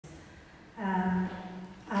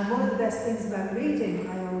one of the best things about reading,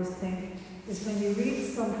 I always think, is when you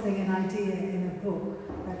read something, an idea in a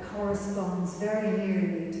book that corresponds very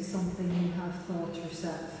nearly to something you have thought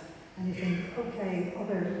yourself. And you think, okay,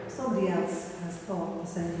 somebody else has thought the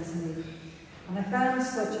same as me. And I found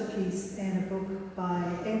such a piece in a book by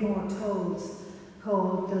Amor Towles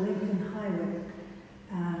called The Lincoln Highway.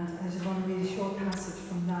 And I just want to read a short passage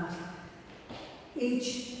from that.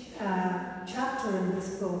 Each chapter in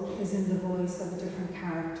this book is in the voice of a different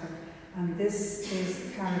character. And this is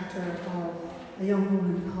the character of a young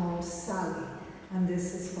woman called Sally. And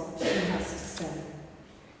this is what she has to say.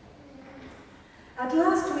 At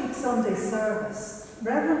last week's Sunday service,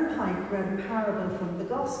 Reverend Pike read a parable from the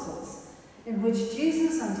Gospels, in which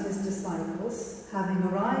Jesus and his disciples, having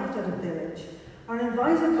arrived at a village, are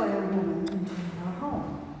invited by a woman into her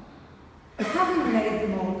home. Having made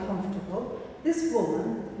them all comfortable, this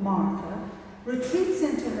woman, Martha, retreats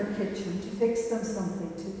into her kitchen to fix them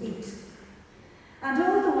something to eat. And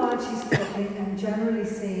all the while she's cooking and generally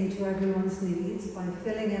seeing to everyone's needs by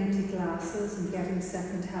filling empty glasses and getting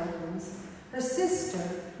second helpings, her sister,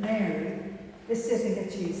 Mary, is sitting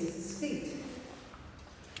at Jesus' feet.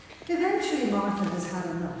 Eventually Martha has had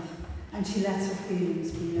enough, and she lets her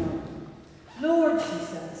feelings be known. "Lord," she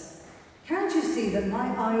says, "can't you see that my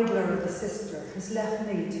idler of a sister has left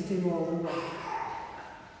me to do all the work?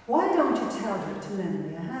 Why don't you tell her to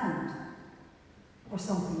lend me a hand?" Or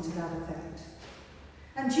something to that effect.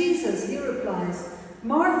 And Jesus, he replies,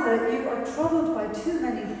 "Martha, you are troubled by too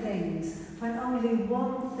many things, when only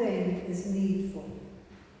one thing is needful.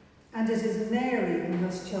 And it is Mary who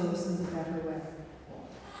has chosen the better way."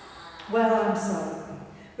 Well, I'm sorry,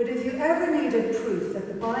 but if you ever needed proof that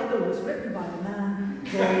the Bible was written by a man,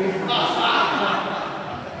 there you have it.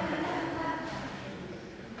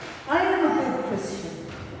 I am a good Christian.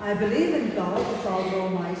 I believe in God, the Father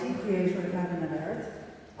Almighty, creator of heaven and earth.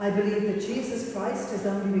 I believe that Jesus Christ, his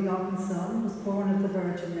only begotten Son, was born of the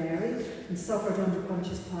Virgin Mary and suffered under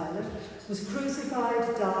Pontius Pilate, was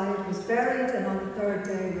crucified, died, was buried, and on the third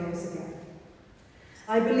day rose again.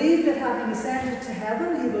 I believe that having ascended to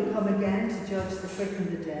heaven, he will come again to judge the quick and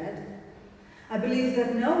the dead. I believe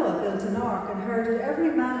that Noah built an ark and herded every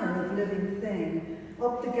manner of living thing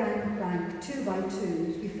up the gangplank 2 by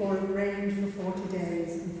 2 before it rained for 40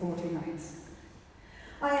 days and 40 nights.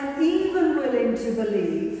 I am even willing to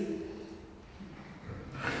believe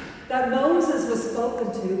that Moses was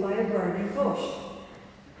spoken to by a burning bush.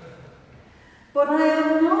 But I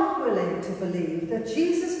am not willing to believe that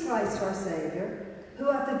Jesus Christ our Saviour,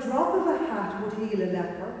 who at the drop of a hat would heal a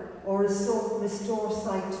leper or restore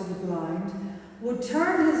sight to the blind, would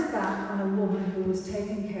turn his back on a woman who was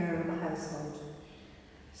taking care of a household.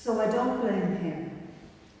 So I don't blame him.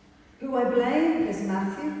 Who I blame is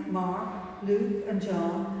Matthew, Mark, Luke and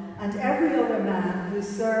John, and every other man who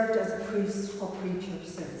served as a priest or preacher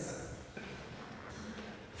since.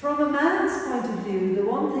 From a man's point of view, the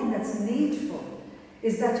one thing that's needful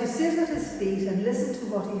is that you sit at his feet and listen to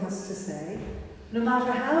what he has to say, no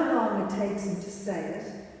matter how long it takes him to say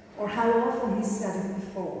it, or how often he's said it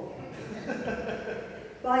before.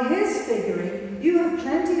 By his figuring, you have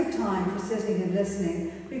plenty of time for sitting and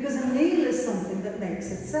listening, because a meal is something that makes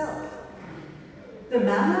itself. The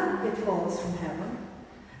manna, it falls from heaven,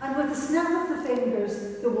 and with the snap of the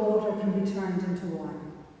fingers, the water can be turned into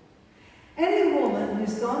wine. Any woman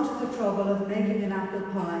who's gone to the trouble of making an apple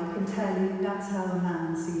pie can tell you that's how a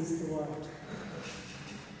man sees the world.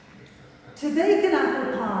 To bake an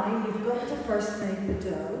apple pie, you've got to first make the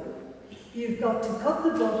dough. You've got to cut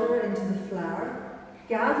the butter into the flour,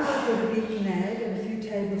 gather it with a beaten egg and a few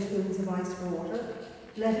tablespoons of iced water,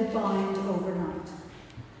 let it bind overnight.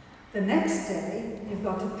 The next day, you've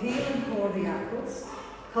got to peel and core the apples,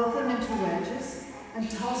 cut them into wedges, and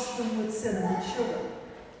toss them with cinnamon sugar.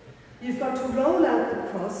 You've got to roll out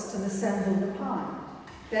the crust and assemble the pie.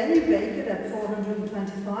 Then you bake it at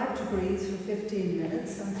 425 degrees for 15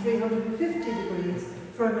 minutes and 350 degrees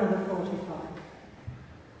for another 45.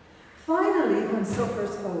 Finally, when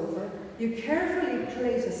supper's over, you carefully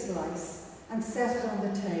plate a slice and set it on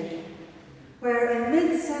the table, where in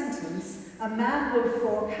mid-sentence, a man will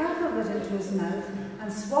fork half of it into his mouth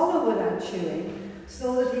and swallow without chewing,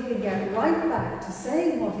 so that he can get right back to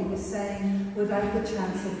saying what he was saying without the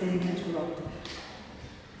chance of being interrupted.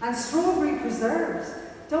 And strawberry preserves.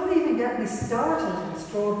 Don't even get me started on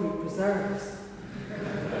strawberry preserves.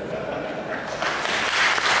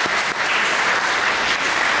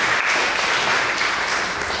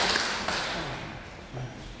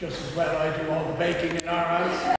 Just as well I do all the baking in our house.